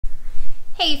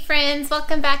Hey friends,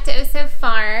 welcome back to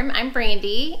OsoFarm. I'm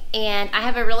Brandy and I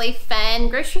have a really fun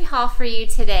grocery haul for you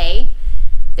today.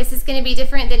 This is going to be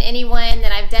different than any one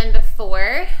that I've done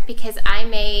before because I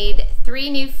made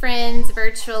 3 new friends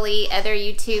virtually. Other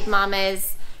YouTube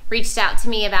mamas reached out to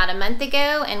me about a month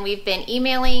ago and we've been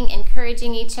emailing,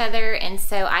 encouraging each other, and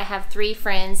so I have 3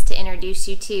 friends to introduce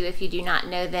you to if you do not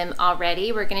know them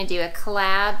already. We're going to do a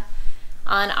collab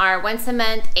on our once a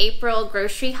month April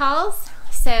grocery hauls.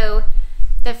 So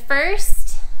the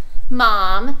first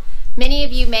mom, many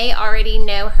of you may already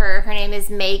know her. Her name is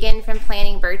Megan from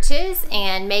Planning Burches,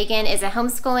 and Megan is a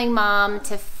homeschooling mom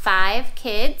to 5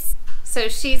 kids. So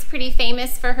she's pretty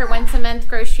famous for her once a month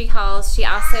grocery hauls. She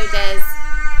also does,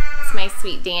 it's my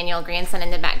sweet Daniel grandson in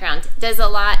the background, does a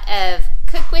lot of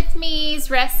cook with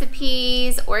me's,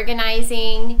 recipes,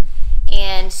 organizing,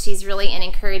 and she's really an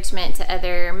encouragement to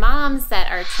other moms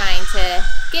that are trying to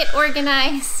get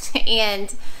organized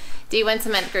and do once a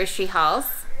month grocery hauls.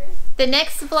 The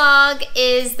next vlog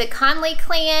is the Connley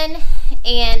Clan,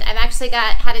 and I've actually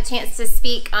had a chance to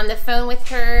speak on the phone with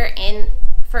her, and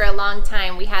for a long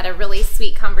time we had a really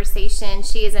sweet conversation.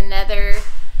 She is another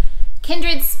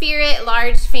kindred spirit,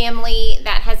 large family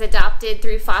that has adopted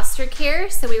through foster care,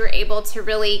 so we were able to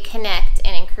really connect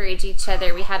and encourage each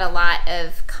other. We had a lot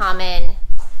of common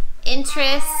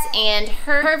interests, and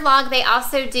her vlog, they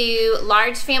also do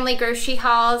large family grocery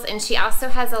hauls, and she also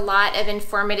has a lot of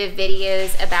informative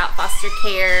videos about foster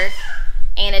care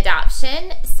and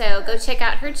adoption, so go check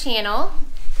out her channel.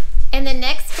 And the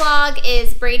next vlog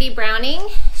is Brady Browning.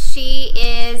 She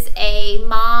is a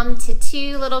mom to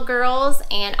 2 little girls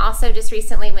and also just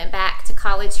recently went back to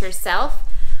college herself.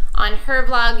 On her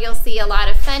vlog, you'll see a lot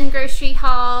of fun grocery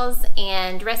hauls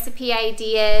and recipe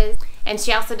ideas, and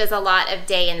she also does a lot of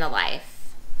day in the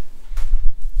life.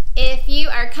 If you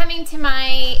are coming to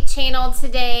my channel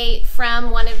today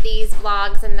from one of these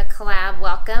vlogs in the collab,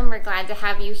 welcome. We're glad to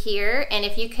have you here. And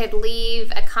if you could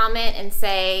leave a comment and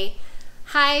say,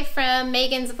 hi from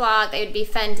Megan's vlog, it would be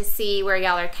fun to see where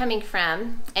y'all are coming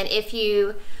from. And if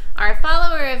you are a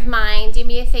follower of mine, do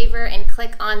me a favor and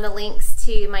click on the links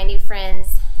to my new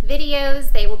friends'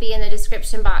 videos. They will be in the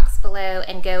description box below,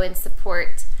 and go and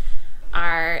support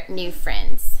our new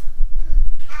friends.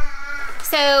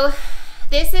 So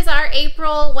this is our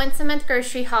April once a month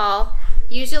grocery haul.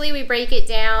 Usually we break it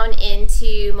down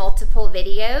into multiple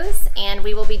videos, and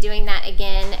we will be doing that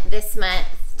again this month.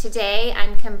 Today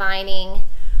I'm combining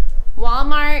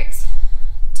Walmart,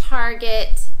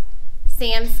 Target,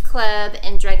 Sam's Club,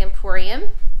 and Drug Emporium.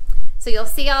 So you'll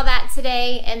see all that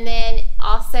today, and then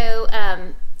also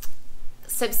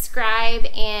subscribe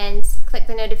and click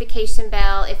the notification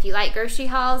bell if you like grocery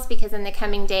hauls, because in the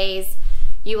coming days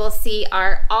you will see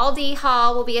our Aldi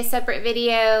haul will be a separate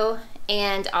video,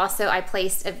 and also I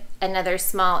placed another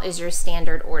small is your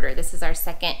standard order. This is our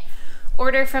second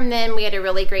order from them. We had a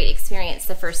really great experience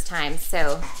the first time.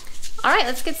 So all right,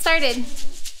 let's get started.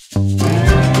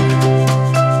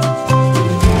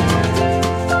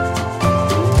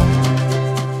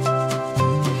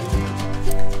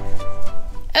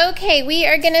 Okay, we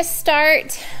are gonna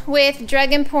start with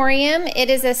Drug Emporium. It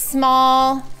is a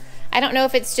small, I don't know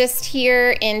if it's just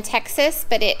here in Texas,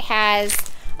 but it has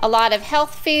a lot of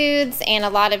health foods and a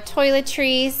lot of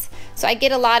toiletries. So I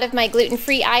get a lot of my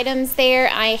gluten-free items there.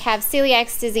 I have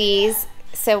celiac disease,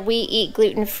 so we eat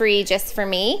gluten-free just for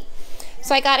me.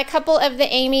 So I got a couple of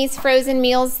the Amy's frozen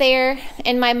meals there,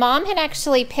 and my mom had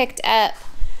actually picked up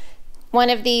one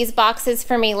of these boxes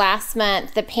for me last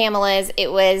month, the Pamela's.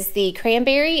 It was the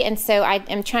cranberry, and so I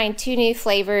am trying 2 new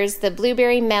flavors, the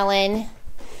blueberry melon,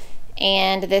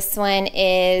 and this one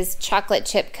is chocolate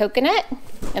chip coconut.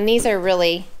 And these are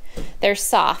really, they're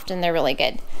soft and they're really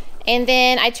good. And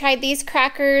then I tried these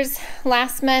crackers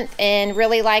last month and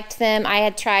really liked them. I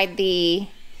had tried the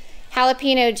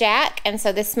jalapeno jack, and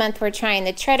so this month we're trying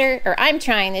the cheddar, or I'm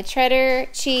trying the cheddar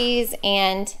cheese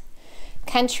and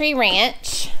country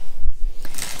ranch.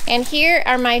 And here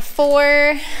are my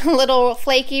 4 little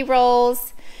flaky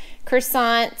rolls,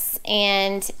 croissants,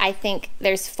 and I think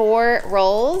there's 4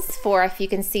 rolls for, if you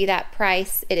can see that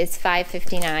price, it is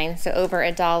 $5.59, so over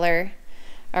 $1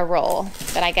 a roll.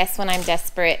 But I guess when I'm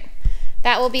desperate,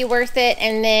 that will be worth it.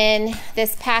 And then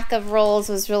this pack of rolls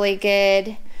was really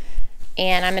good.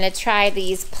 And I'm gonna try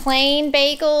these plain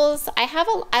bagels.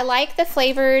 I like the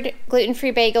flavored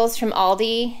gluten-free bagels from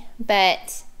Aldi,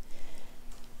 but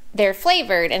they're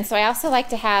flavored, and so I also like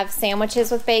to have sandwiches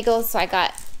with bagels, so I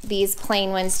got these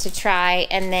plain ones to try.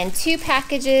 And then 2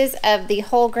 packages of the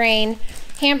whole grain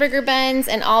hamburger buns,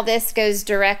 and all this goes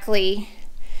directly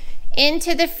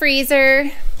into the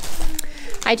freezer.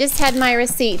 I just had my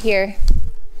receipt here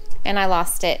and I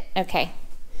lost it. Okay,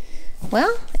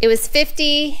 well, it was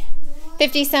 50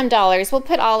 some dollars. We'll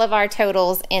put all of our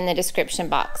totals in the description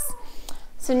box.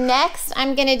 So next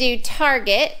I'm gonna do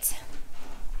Target.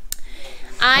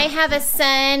 I have a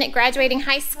son graduating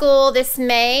high school this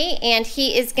May, and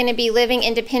he is gonna be living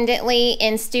independently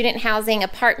in student housing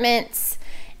apartments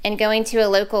and going to a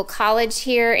local college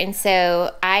here. And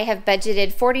so I have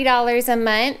budgeted $40 a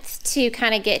month to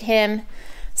kind of get him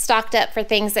stocked up for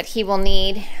things that he will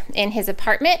need in his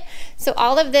apartment. So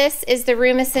all of this is the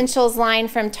Room Essentials line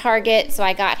from Target. So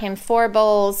I got him 4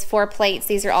 bowls, 4 plates.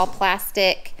 These are all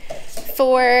plastic.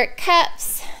 4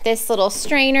 cups, this little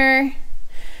strainer,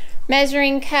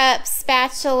 measuring cups,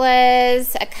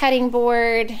 spatulas, a cutting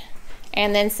board,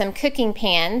 and then some cooking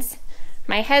pans.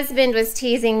 My husband was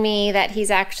teasing me that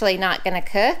he's actually not gonna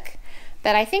cook,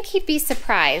 but I think he'd be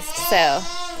surprised. So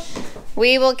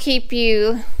we will keep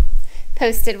you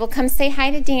posted. We'll come say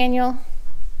hi to Daniel.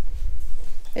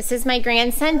 This is my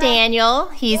grandson, Daniel.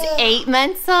 He's 8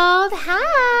 months old.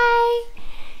 Hi.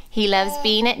 He loves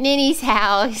being at Ninny's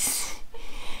house.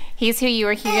 He's who you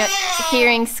were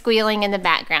hearing squealing in the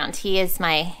background. He is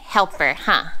my helper,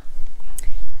 huh?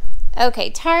 Okay,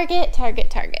 Target,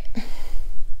 Target, Target.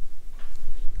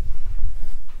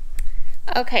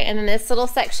 Okay, and then this little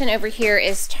section over here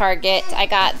is Target. I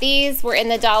got these, were in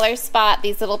the dollar spot,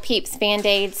 these little Peeps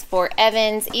Band-Aids for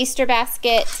Evan's Easter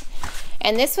basket.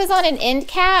 And this was on an end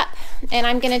cap, and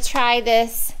I'm gonna try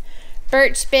this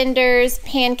Birch Benders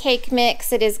pancake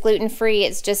mix. It is gluten-free,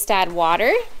 it's just add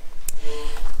water.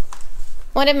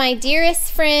 One of my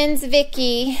dearest friends,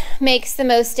 Vicky, makes the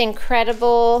most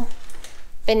incredible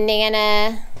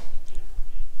banana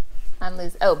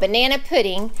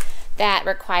pudding that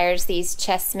requires these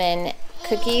chessmen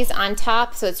cookies on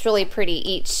top, so it's really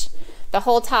pretty. The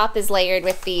whole top is layered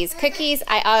with these cookies.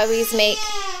 I always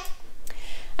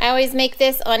make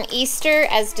this on Easter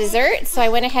as dessert, so I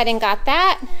went ahead and got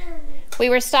that. We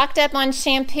were stocked up on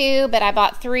shampoo, but I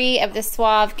bought 3 of the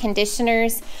Suave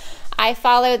conditioners. I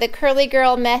follow the Curly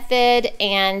Girl method,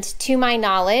 and to my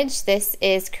knowledge, this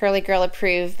is Curly Girl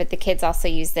approved, but the kids also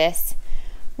use this.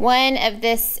 One of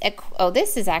this, oh,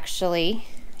 this is actually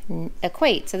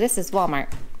Equate, so this is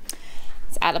Walmart.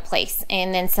 It's out of place.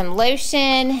 And then some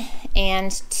lotion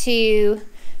and 2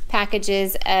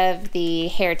 packages of the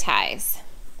hair ties.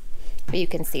 But you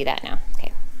can see that now.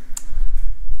 Okay.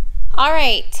 All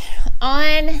right,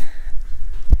 on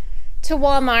to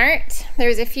Walmart.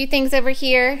 There's a few things over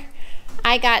here.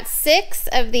 I got 6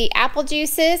 of the apple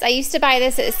juices. I used to buy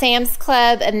this at Sam's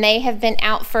Club, and they have been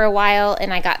out for a while,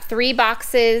 and I got 3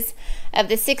 boxes of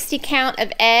the 60 count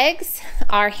of eggs.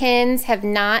 Our hens have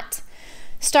not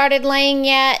started laying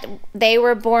yet. They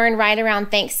were born right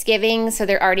around Thanksgiving, so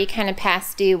they're already kind of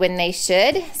past due when they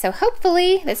should. So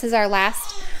hopefully, this is our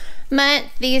last month.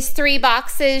 These 3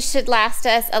 boxes should last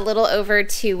us a little over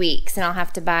 2 weeks, and I'll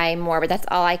have to buy more, but that's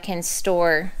all I can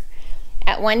store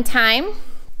at one time.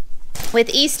 With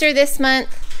Easter this month,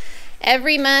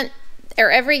 every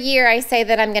year I say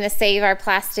that I'm going to save our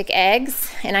plastic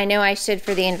eggs, and I know I should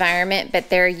for the environment, but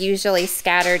they're usually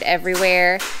scattered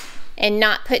everywhere and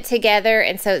not put together,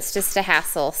 and so it's just a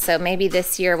hassle. So maybe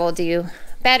this year we'll do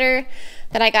better.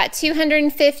 Then I got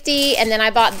 250, and then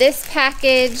I bought this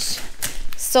package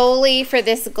solely for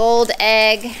this gold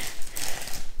egg.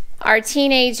 Our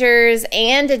teenagers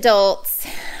and adults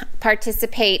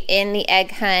participate in the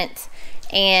egg hunt,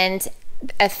 and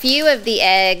a few of the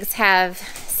eggs have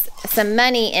some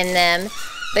money in them.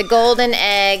 The golden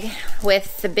egg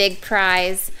with the big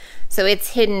prize, so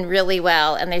it's hidden really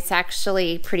well, and it's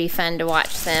actually pretty fun to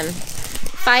watch them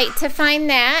fight to find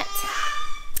that.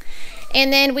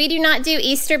 And then we do not do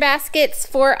Easter baskets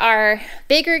for our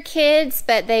bigger kids,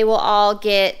 but they will all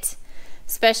get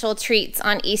special treats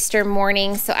on Easter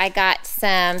morning. So I got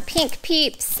some pink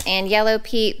Peeps and yellow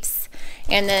Peeps.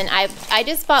 And then I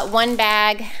just bought 1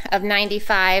 bag of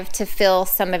 95 to fill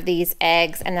some of these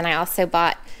eggs. And then I also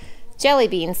bought jelly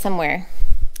beans somewhere.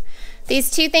 These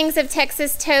 2 things of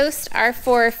Texas toast are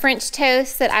for French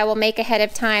toast that I will make ahead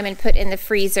of time and put in the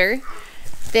freezer.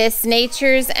 This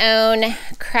Nature's Own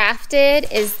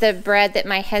Crafted is the bread that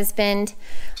my husband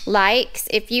likes.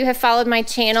 If you have followed my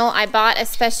channel, I bought a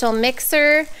special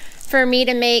mixer for me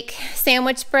to make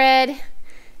sandwich bread,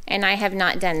 and I have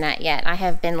not done that yet. I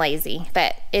have been lazy,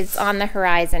 but it's on the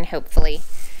horizon, hopefully.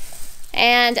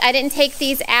 And I didn't take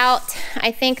these out.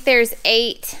 I think there's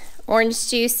 8 orange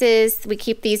juices. We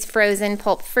keep these frozen,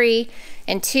 pulp free,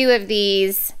 and 2 of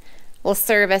these will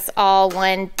serve us all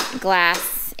 1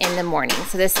 glass in the morning.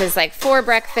 So this is like for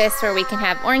breakfast where we can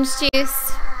have orange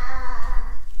juice.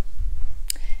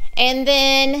 And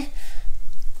then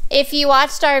If you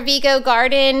watched our Vigo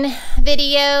garden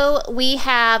video, we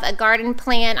have a garden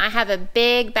plan. I have a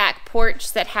big back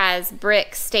porch that has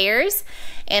brick stairs,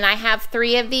 and I have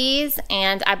 3 of these,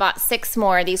 and I bought 6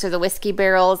 more. These are the whiskey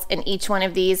barrels, and each one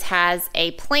of these has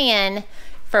a plan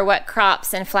for what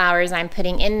crops and flowers I'm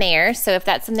putting in there. So if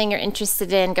that's something you're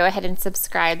interested in, go ahead and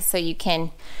subscribe so you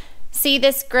can see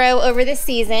this grow over the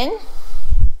season.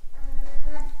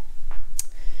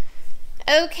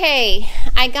 Okay,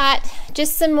 I got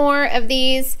just some more of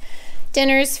these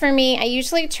dinners for me. I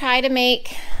usually try to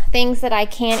make things that I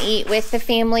can eat with the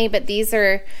family, but these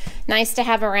are nice to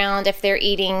have around if they're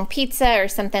eating pizza or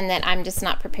something that I'm just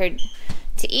not prepared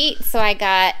to eat. So I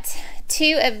got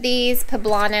 2 of these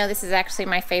poblano. This is actually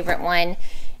my favorite one.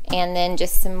 And then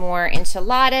just some more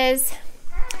enchiladas.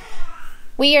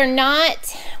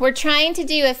 We're trying to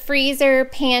do a freezer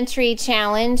pantry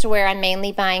challenge where I'm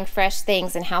mainly buying fresh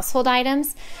things and household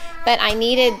items, but I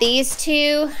needed these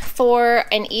 2 for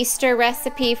an Easter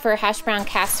recipe for hash brown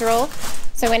casserole.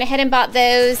 So I went ahead and bought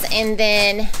those, and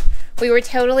then we were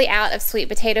totally out of sweet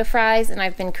potato fries, and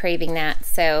I've been craving that,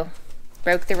 so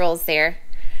broke the rules there.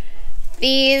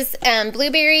 These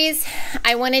blueberries,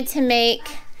 I wanted to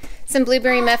make some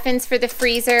blueberry muffins for the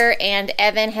freezer, and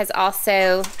Evan has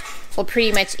also will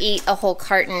pretty much eat a whole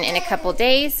carton in a couple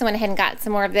days, so I went ahead and got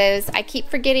some more of those. I keep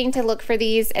forgetting to look for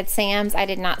these at Sam's. I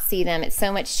did not see them. It's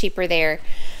so much cheaper there.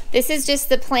 This is just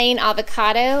the plain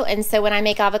avocado, and so when I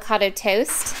make avocado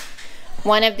toast,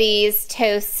 one of these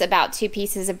toasts about 2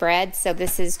 pieces of bread, so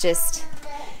this is just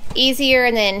easier.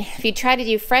 And then if you try to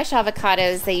do fresh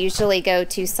avocados, they usually go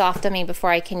too soft on me before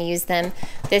I can use them.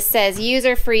 This says use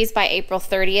or freeze by April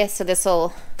 30th, so this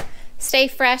will stay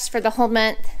fresh for the whole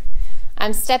month.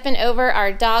 I'm stepping over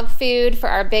our dog food for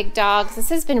our big dogs. This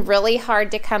has been really hard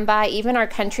to come by. Even our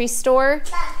country store,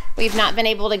 we've not been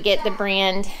able to get the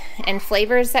brand and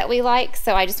flavors that we like,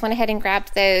 so I just went ahead and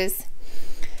grabbed those.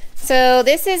 So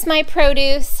this is my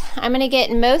produce. I'm gonna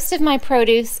get most of my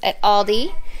produce at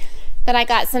Aldi. Then I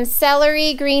got some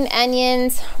celery, green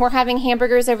onions. We're having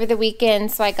hamburgers over the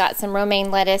weekend, so I got some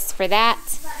romaine lettuce for that.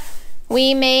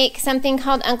 We make something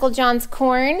called Uncle John's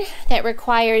corn that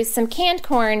requires some canned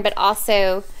corn, but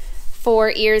also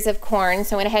 4 ears of corn.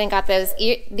 So I went ahead and got those.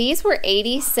 These were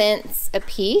 80 cents a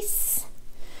piece,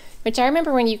 which I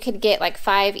remember when you could get like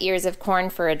 5 ears of corn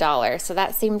for $1. So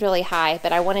that seemed really high,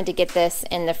 but I wanted to get this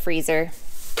in the freezer.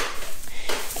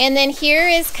 And then here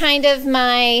is kind of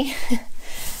my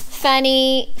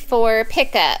funny for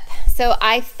pickup. So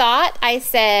I thought I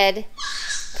said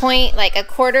like a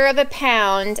 1/4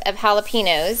 pound of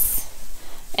jalapenos,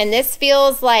 and this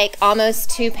feels like almost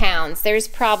 2 pounds. There's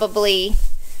probably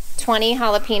 20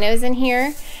 jalapenos in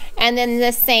here. And then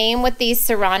the same with these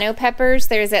serrano peppers,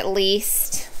 there's at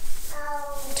least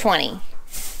 20.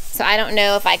 So I don't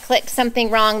know if I clicked something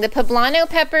wrong. The poblano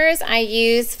peppers I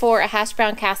use for a hash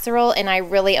brown casserole, and I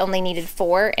really only needed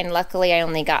 4, and luckily I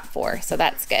only got 4, so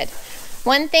that's good.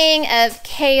 1 thing of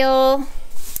kale.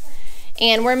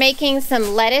 And we're making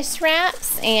some lettuce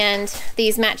wraps, and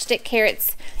these matchstick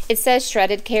carrots. It says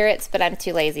shredded carrots, but I'm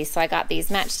too lazy, so I got these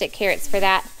matchstick carrots for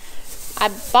that. I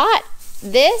bought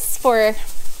this for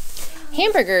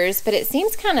hamburgers, but it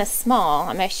seems kind of small.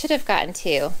 I should have gotten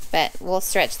 2, but we'll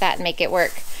stretch that and make it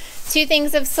work. 2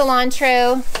 things of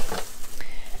cilantro.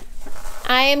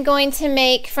 I am going to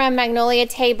make from Magnolia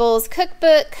Table's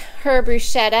cookbook her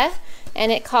bruschetta, and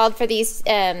it called for these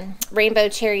rainbow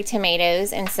cherry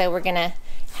tomatoes, and so we're gonna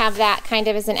have that kind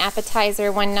of as an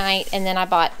appetizer one night. And then I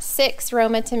bought 6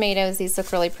 Roma tomatoes. These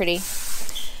look really pretty.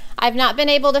 I've not been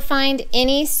able to find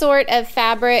any sort of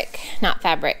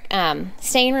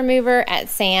stain remover at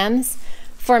Sam's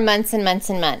for months and months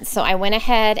and months. So I went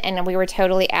ahead and we were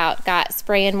totally out, got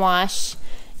spray and wash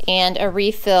and a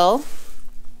refill.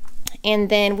 And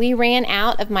then we ran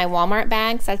out of my Walmart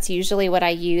bags. That's usually what I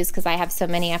use because I have so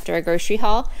many after a grocery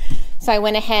haul. So I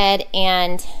went ahead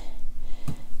and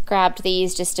grabbed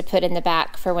these just to put in the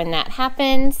back for when that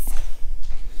happens.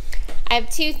 I have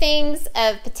 2 things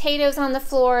of potatoes on the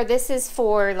floor. This is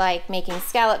for like making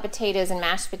scallop potatoes and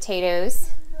mashed potatoes.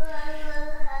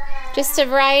 Just a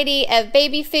variety of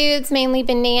baby foods, mainly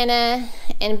banana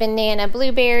and banana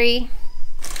blueberry.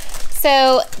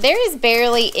 So there is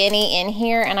barely any in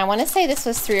here, and I want to say this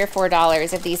was $3 or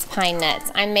 $4 of these pine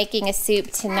nuts. I'm making a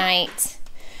soup tonight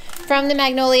from the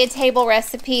Magnolia Table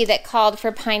recipe that called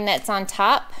for pine nuts on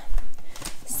top.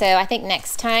 So I think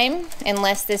next time,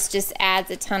 unless this just adds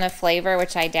a ton of flavor,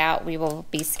 which I doubt, we will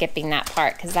be skipping that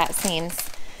part because that seems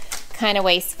kind of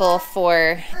wasteful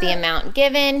for the amount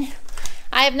given.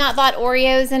 I have not bought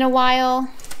Oreos in a while.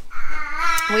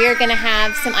 We are going to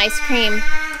have some ice cream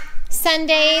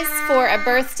sundaes for a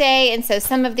birthday, and so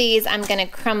some of these I'm gonna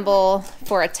crumble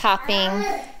for a topping,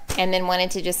 and then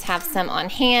wanted to just have some on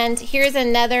hand. Here's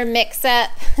another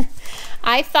mix-up.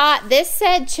 I thought this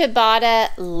said ciabatta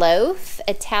loaf,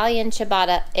 Italian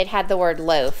ciabatta. It had the word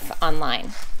loaf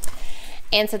online.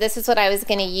 And so this is what I was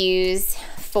gonna use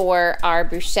for our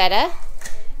bruschetta.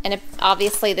 And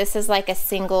obviously this is like a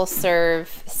single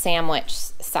serve sandwich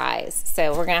size.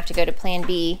 So we're gonna have to go to Plan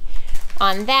B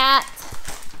on that.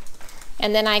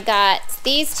 And then I got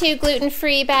these two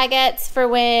gluten-free baguettes for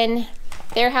when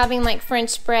they're having like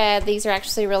French bread. These are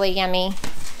actually really yummy.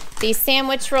 These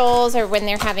sandwich rolls are when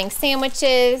they're having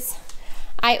sandwiches.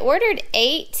 I ordered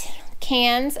 8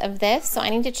 cans of this, so I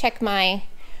need to check my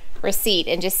receipt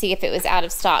and just see if it was out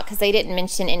of stock because they didn't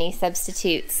mention any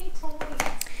substitutes.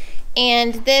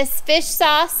 And this fish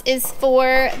sauce is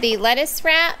for the lettuce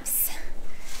wraps.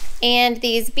 And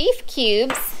these beef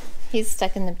cubes, he's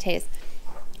stuck in the potatoes.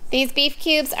 These beef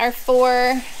cubes are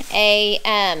for a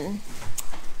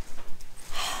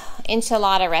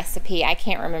enchilada recipe. I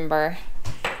can't remember.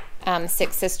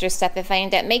 Six Sister stuff. If I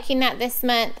end up making that this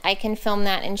month, I can film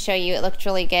that and show you. It looked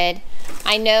really good.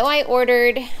 I know I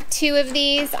ordered 2 of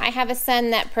these. I have a son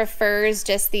that prefers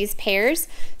just these pairs.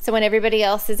 So when everybody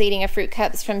else is eating a Fruit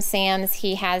Cups from Sam's,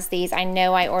 he has these. I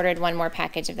know I ordered 1 more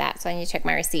package of that, so I need to check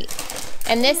my receipt.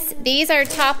 And these are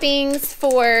toppings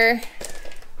for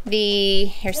the,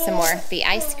 here's some more, the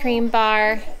ice cream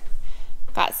bar.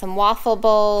 Got some waffle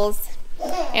bowls.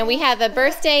 And we have a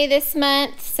birthday this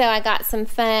month, so I got some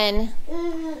fun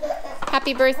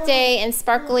happy birthday and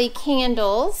sparkly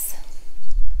candles.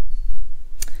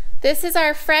 This is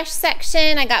our fresh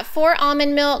section. I got 4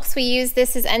 almond milks. We use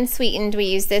this as unsweetened. We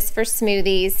use this for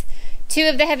smoothies. 2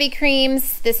 of the heavy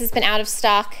creams. This has been out of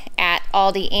stock at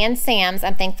Aldi and Sam's.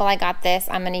 I'm thankful I got this.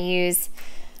 I'm going to use,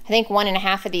 I think,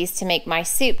 1.5 of these to make my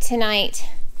soup tonight.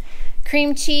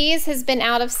 Cream cheese has been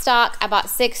out of stock. I bought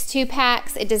 6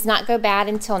 2-packs. It does not go bad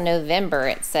until November,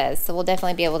 it says, so we'll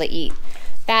definitely be able to eat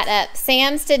that up.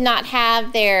 Sam's did not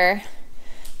have their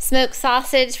smoked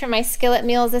sausage for my skillet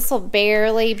meals. This will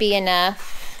barely be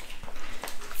enough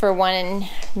for 1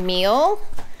 meal,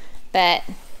 but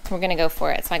we're gonna go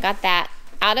for it. So I got that.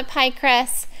 Out of pie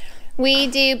crust. We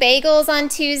do bagels on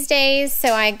Tuesdays,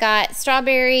 so I got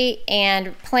strawberry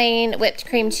and plain whipped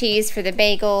cream cheese for the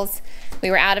bagels. We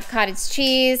were out of cottage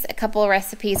cheese. A couple of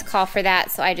recipes call for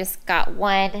that, so I just got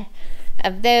 1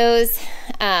 of those.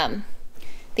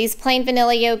 These plain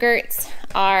vanilla yogurts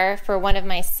are for one of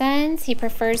my sons. He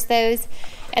prefers those.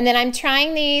 And then I'm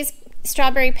trying these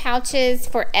strawberry pouches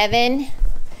for Evan.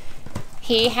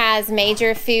 He has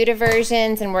major food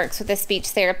aversions and works with a speech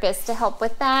therapist to help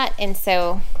with that. And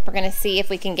so we're gonna see if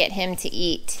we can get him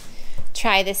to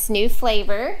try this new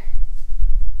flavor.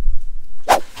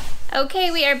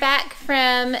 Okay, we are back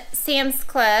from Sam's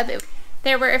Club.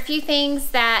 There were a few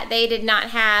things that they did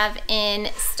not have in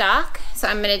stock, so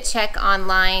I'm gonna check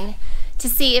online to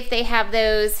see if they have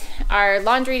those. Our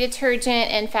laundry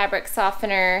detergent and fabric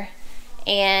softener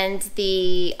and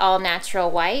the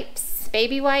all-natural wipes,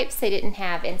 baby wipes, they didn't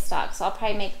have in stock, so I'll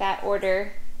probably make that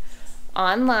order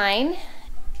online.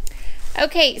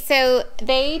 Okay, so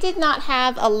they did not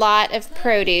have a lot of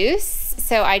produce.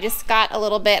 So I just got a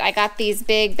little bit. I got these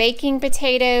big baking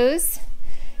potatoes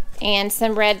and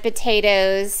some red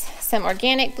potatoes, some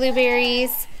organic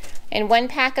blueberries, and 1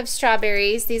 pack of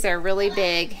strawberries. These are really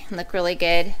big and look really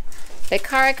good. The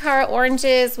Cara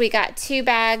oranges, we got 2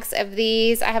 bags of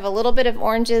these. I have a little bit of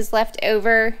oranges left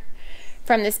over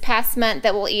from this past month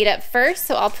that we'll eat up first,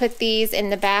 so I'll put these in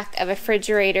the back of a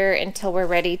refrigerator until we're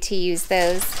ready to use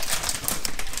those.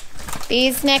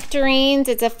 These nectarines,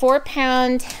 it's a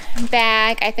 4-pound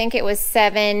bag. I think it was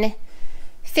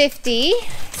 $7.50.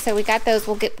 So we got those.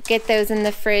 We'll get those in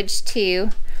the fridge too.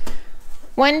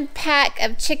 1 pack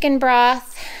of chicken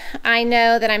broth. I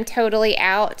know that I'm totally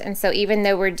out, and so even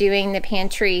though we're doing the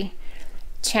pantry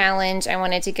challenge, I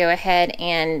wanted to go ahead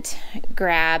and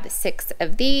grab 6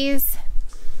 of these.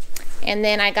 And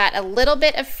then I got a little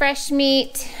bit of fresh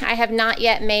meat. I have not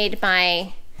yet made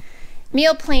my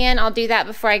meal plan. I'll do that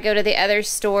before I go to the other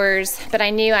stores, but I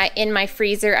knew in my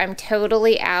freezer I'm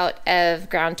totally out of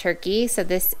ground turkey. So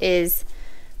this is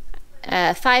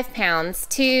 5 pounds,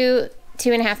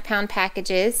 2.5 pound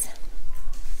packages.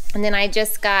 And then I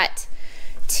just got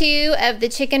 2 of the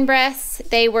chicken breasts.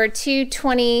 They were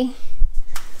 $2.20,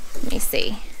 let me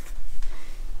see,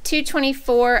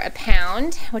 $2.24 a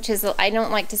pound, which is, I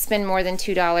don't like to spend more than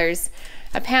 $2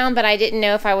 a pound, but I didn't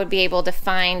know if I would be able to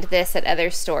find this at other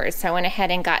stores, so I went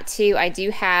ahead and got 2. I do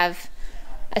have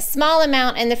a small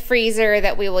amount in the freezer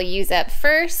that we will use up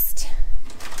first.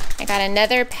 I got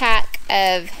another pack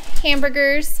of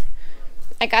hamburgers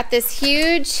I got this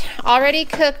huge already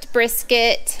cooked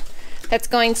brisket that's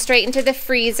going straight into the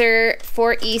freezer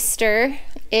for Easter.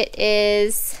 It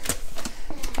is,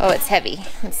 oh, it's heavy.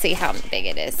 Let's see how big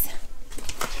it is.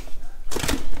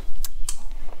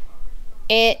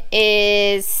 It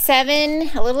is a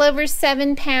little over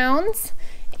 7 pounds,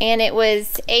 and it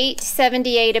was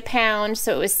 $8.78 a pound,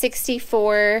 so it was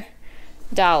 $64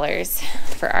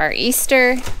 for our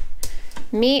Easter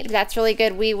meat. That's really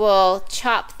good. We will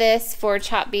chop this for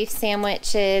chopped beef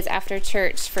sandwiches after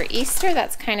church for Easter.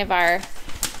 That's kind of our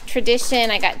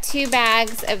tradition. I got 2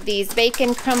 bags of these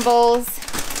bacon crumbles.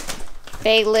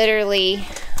 They literally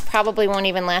probably won't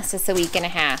even last us a week and a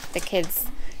half. The kids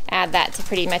add that to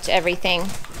pretty much everything.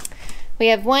 We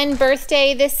have one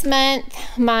birthday this month.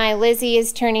 My Lizzie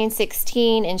is turning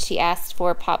 16, and she asked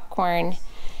for popcorn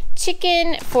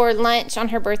chicken for lunch on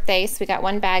her birthday, so we got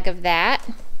 1 bag of that.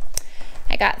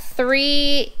 I got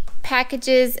 3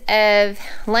 packages of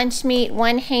lunch meat,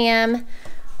 1 ham,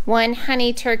 1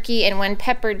 honey turkey, and 1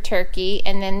 peppered turkey.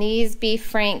 And then these beef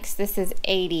franks, this is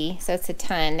 80, so it's a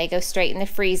ton. They go straight in the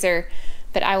freezer,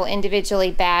 but I will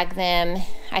individually bag them,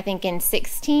 I think in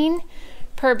 16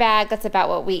 per bag. That's about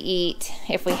what we eat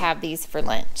if we have these for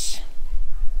lunch.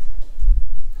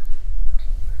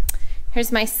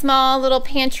 Here's my small little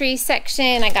pantry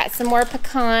section. I got some more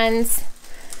pecans.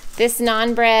 This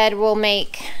naan bread we'll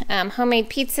make homemade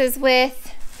pizzas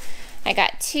with. I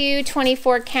got 2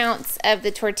 24 counts of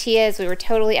the tortillas. We were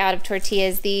totally out of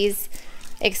tortillas. These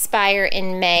expire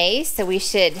in May, so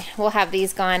we'll have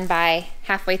these gone by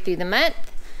halfway through the month.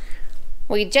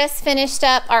 We just finished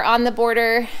up our On the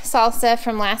Border salsa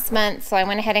from last month, so I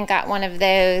went ahead and got one of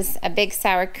those, a big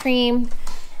sour cream.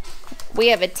 We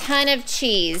have a ton of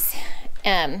cheese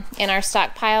in our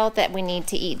stockpile that we need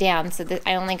to eat down, so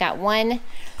I only got 1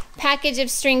 package of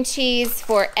string cheese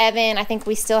for Evan. I think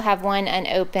we still have 1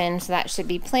 unopened, so that should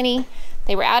be plenty.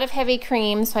 They were out of heavy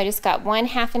cream, so I just got 1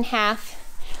 half and half.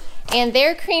 And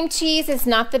their cream cheese is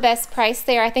not the best price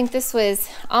there. I think this was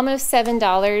almost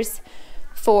 $7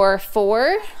 for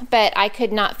 4, but I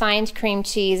could not find cream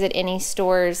cheese at any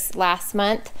stores last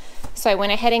month. So I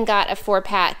went ahead and got a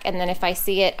 4-pack, and then if I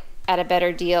see it at a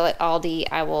better deal at Aldi,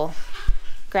 I will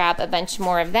grab a bunch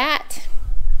more of that.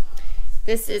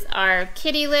 This is our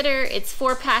kitty litter. It's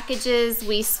 4 packages.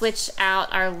 We switch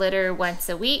out our litter once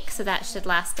a week, so that should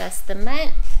last us the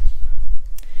month.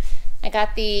 I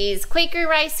got these Quaker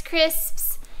Rice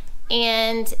Crisps,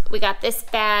 and we got this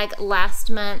bag last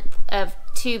month of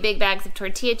 2 big bags of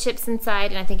tortilla chips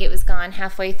inside, and I think it was gone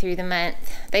halfway through the month.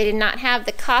 They did not have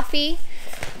the coffee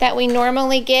that we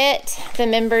normally get, the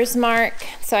Members Mark,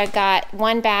 so I got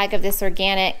 1 bag of this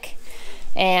organic,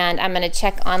 and I'm gonna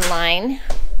check online.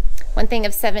 1 thing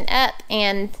of 7-Up,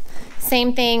 and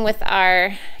same thing with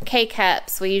our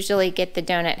K-Cups. We usually get the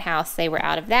Donut House. They were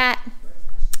out of that.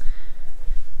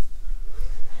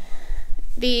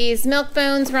 These milk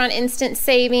bones were on instant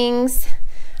savings.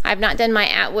 I've not done my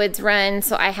Atwoods run,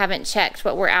 so I haven't checked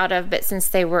what we're out of, but since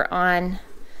they were on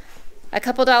a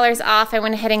couple dollars off, I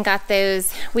went ahead and got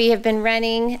those. We have been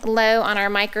running low on our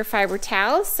microfiber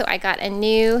towels, so I got a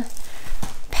new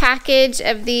package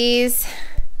of these.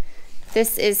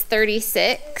 This is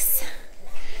 36.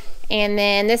 And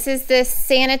then this is this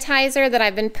sanitizer that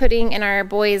I've been putting in our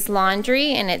boys'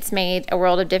 laundry, and it's made a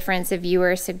world of difference. A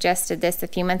viewer suggested this a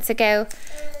few months ago.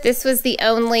 This was the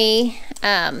only,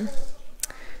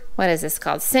 what is this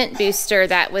called? Scent booster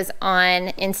that was on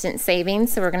instant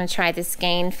savings. So we're gonna try this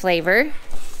Gain flavor.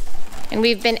 And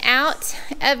we've been out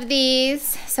of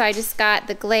these. So I just got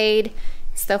the Glade.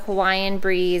 It's the Hawaiian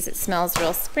Breeze. It smells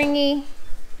real springy.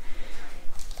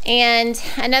 And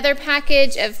another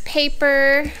package of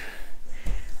paper.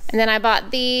 And then I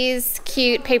bought these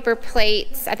cute paper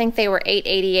plates. I think they were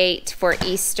 $8.88 for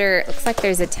Easter. It looks like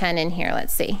there's a ton in here.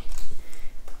 Let's see.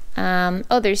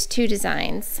 Oh, there's 2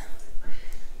 designs.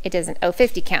 It doesn't, oh,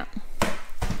 50 count.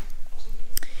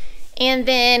 And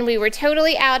then we were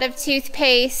totally out of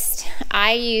toothpaste.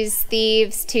 I use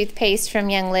Thieves toothpaste from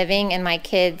Young Living, and my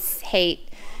kids hate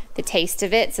the taste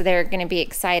of it, so they're gonna be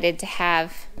excited to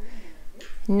have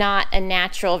not a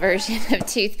natural version of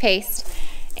toothpaste.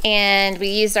 And we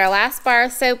used our last bar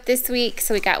of soap this week,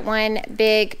 so we got 1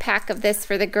 big pack of this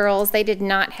for the girls. They did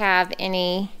not have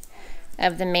any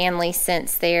of the manly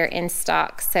scents there in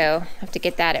stock, so I have to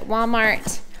get that at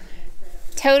Walmart.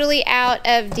 Totally out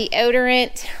of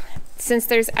deodorant.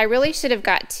 Since I really should have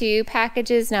got 2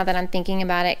 packages now that I'm thinking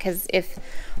about it, because if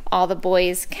all the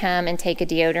boys come and take a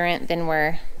deodorant, then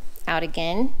we're out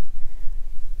again.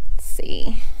 Let's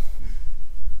see.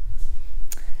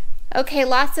 Okay,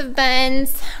 lots of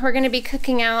buns. We're gonna be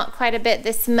cooking out quite a bit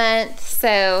this month,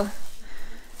 so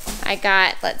I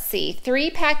got, let's see,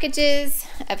 3 packages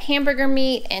of hamburger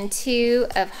meat and 2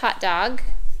 of hot dog.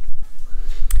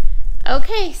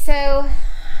 Okay, so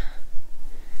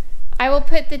I will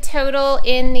put the total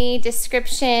in the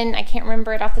description. I can't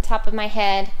remember it off the top of my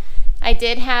head. I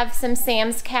did have some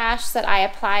Sam's cash that I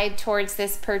applied towards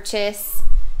this purchase.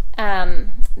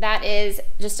 That is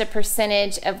just a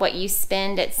percentage of what you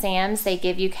spend at Sam's. They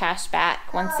give you cash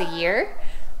back once a year.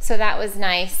 So that was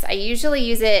nice. I usually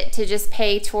use it to just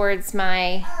pay towards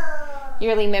my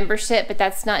yearly membership, but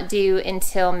that's not due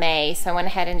until May. So I went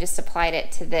ahead and just applied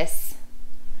it to this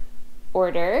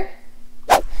order.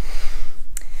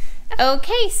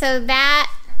 Okay, so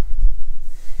that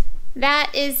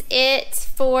is it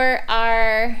for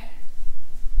our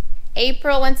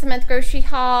April once a month grocery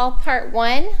haul part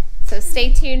 1. So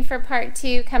stay tuned for part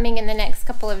 2 coming in the next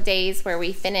couple of days, where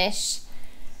we finish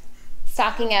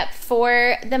stocking up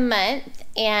for the month.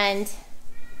 And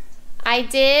I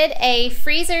did a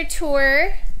freezer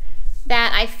tour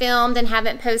that I filmed and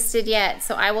haven't posted yet,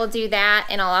 so I will do that,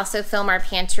 and I'll also film our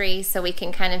pantry so we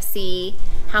can kind of see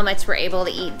how much we're able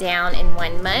to eat down in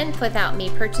 1 month without me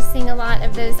purchasing a lot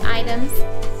of those items.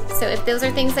 So if those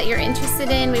are things that you're interested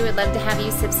in, we would love to have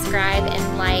you subscribe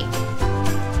and like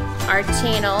our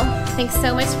channel. Thanks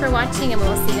so much for watching, and we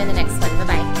will see you in the next one.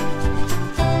 Bye-bye.